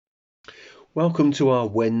Welcome to our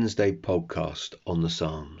Wednesday podcast on the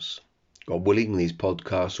Psalms. God willing, these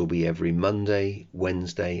podcasts will be every Monday,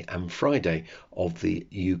 Wednesday and Friday of the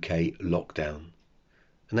UK lockdown.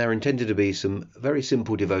 And they're intended to be some very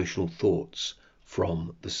simple devotional thoughts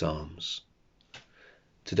from the Psalms.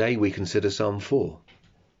 Today we consider Psalm 4.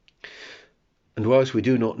 And whilst we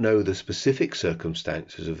do not know the specific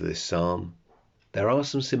circumstances of this psalm, there are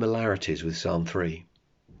some similarities with Psalm 3.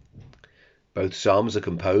 Both psalms are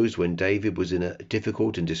composed when David was in a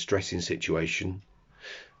difficult and distressing situation,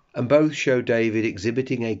 and both show David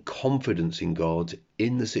exhibiting a confidence in God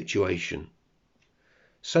in the situation,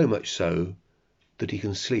 so much so that he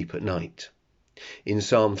can sleep at night. In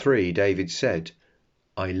Psalm 3, David said,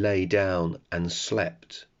 "I lay down and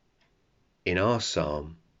slept." In our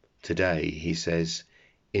psalm today, he says,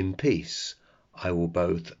 "In peace I will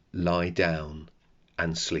both lie down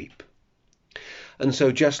and sleep." And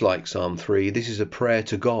so, just like Psalm 3, this is a prayer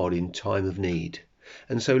to God in time of need.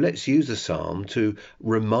 And so let's use the psalm to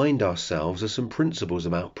remind ourselves of some principles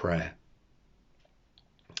about prayer.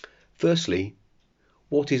 Firstly,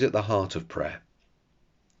 what is at the heart of prayer?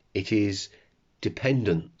 It is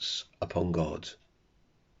dependence upon God.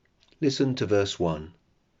 Listen to verse 1.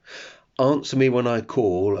 "Answer me when I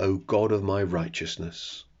call, O God of my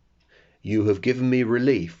righteousness. You have given me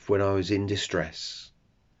relief when I was in distress.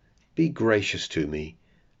 Be gracious to me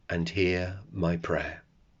and hear my prayer."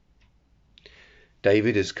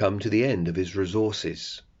 David has come to the end of his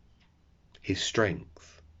resources, his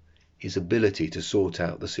strength, his ability to sort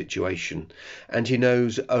out the situation, and he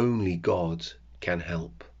knows only God can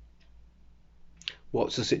help.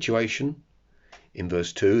 What's the situation? In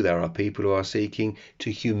verse 2, there are people who are seeking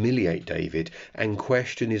to humiliate David and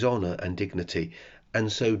question his honor and dignity, and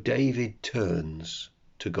so David turns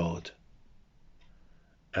to God.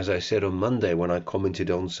 As I said on Monday when I commented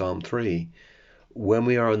on Psalm 3, when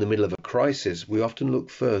we are in the middle of a crisis, we often look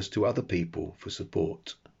first to other people for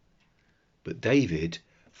support. But David,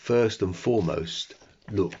 first and foremost,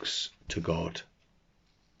 looks to God.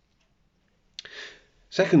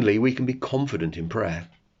 Secondly, we can be confident in prayer.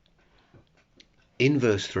 In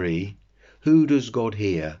verse 3, who does God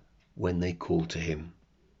hear when they call to him?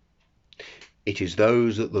 It is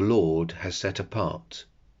those that the Lord has set apart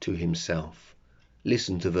to himself.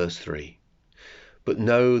 Listen to verse 3. "But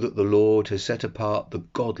know that the Lord has set apart the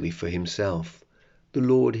godly for himself. The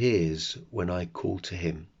Lord hears when I call to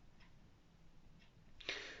him."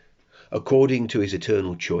 According to his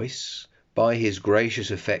eternal choice, by his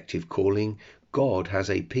gracious effective calling, God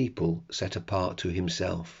has a people set apart to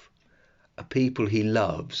himself, a people he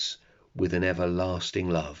loves with an everlasting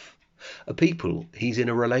love, a people he's in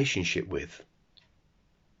a relationship with.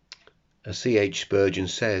 As C.H. Spurgeon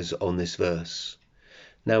says on this verse,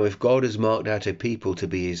 "Now if God has marked out a people to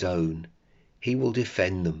be his own, he will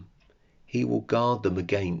defend them. He will guard them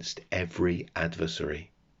against every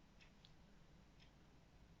adversary."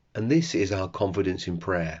 And this is our confidence in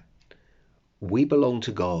prayer. We belong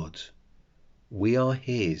to God. We are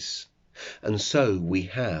his, and so we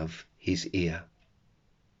have his ear.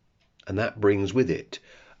 And that brings with it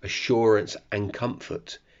assurance and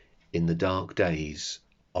comfort in the dark days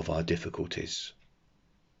of our difficulties.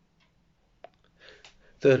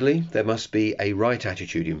 Thirdly, there must be a right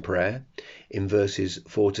attitude in prayer. In verses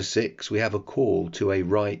 4 to 6, we have a call to a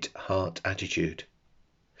right heart attitude.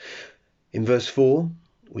 In verse 4,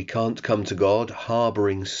 we can't come to God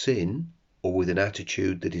harboring sin or with an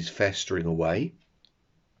attitude that is festering away.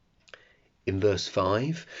 In verse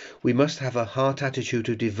 5, we must have a heart attitude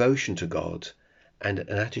of devotion to God and an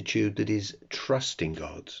attitude that is trusting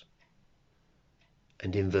God.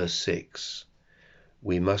 And in verse 6,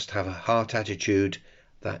 we must have a heart attitude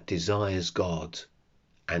that desires God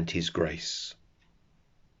and his grace.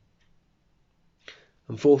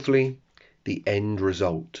 And fourthly, the end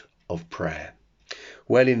result of prayer.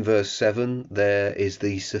 Well, in verse 7, there is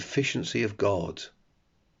the sufficiency of God.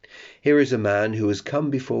 Here is a man who has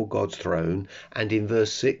come before God's throne, and in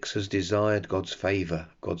verse 6 has desired God's favor,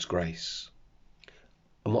 God's grace.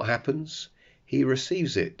 And what happens? He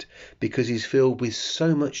receives it because he's filled with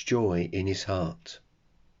so much joy in his heart.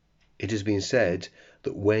 It has been said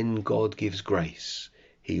that when God gives grace,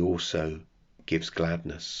 he also gives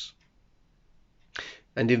gladness.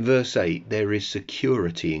 And in verse 8, there is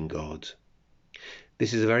security in God.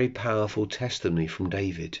 This is a very powerful testimony from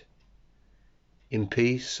David. "In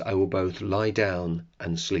peace I will both lie down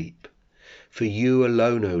and sleep. For you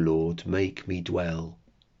alone, O Lord, make me dwell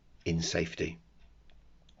in safety."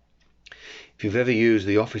 If you've ever used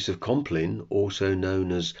the Office of Compline, also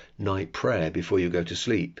known as night prayer before you go to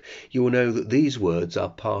sleep, you will know that these words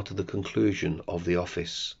are part of the conclusion of the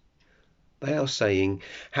office. They are saying,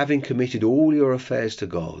 having committed all your affairs to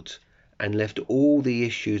God and left all the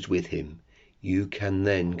issues with him, you can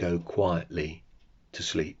then go quietly to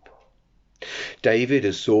sleep. David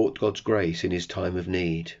has sought God's grace in his time of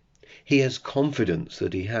need. He has confidence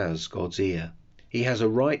that he has God's ear. He has a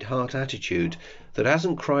right heart attitude that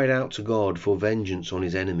hasn't cried out to God for vengeance on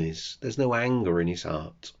his enemies. There's no anger in his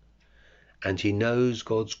heart. And he knows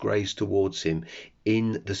God's grace towards him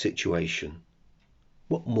in the situation.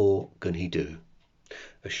 What more can he do?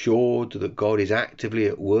 Assured that God is actively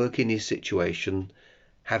at work in his situation,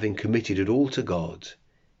 having committed it all to God,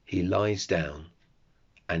 he lies down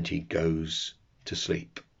and he goes to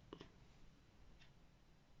sleep.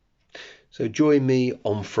 So join me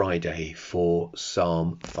on Friday for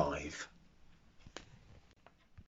Psalm 5.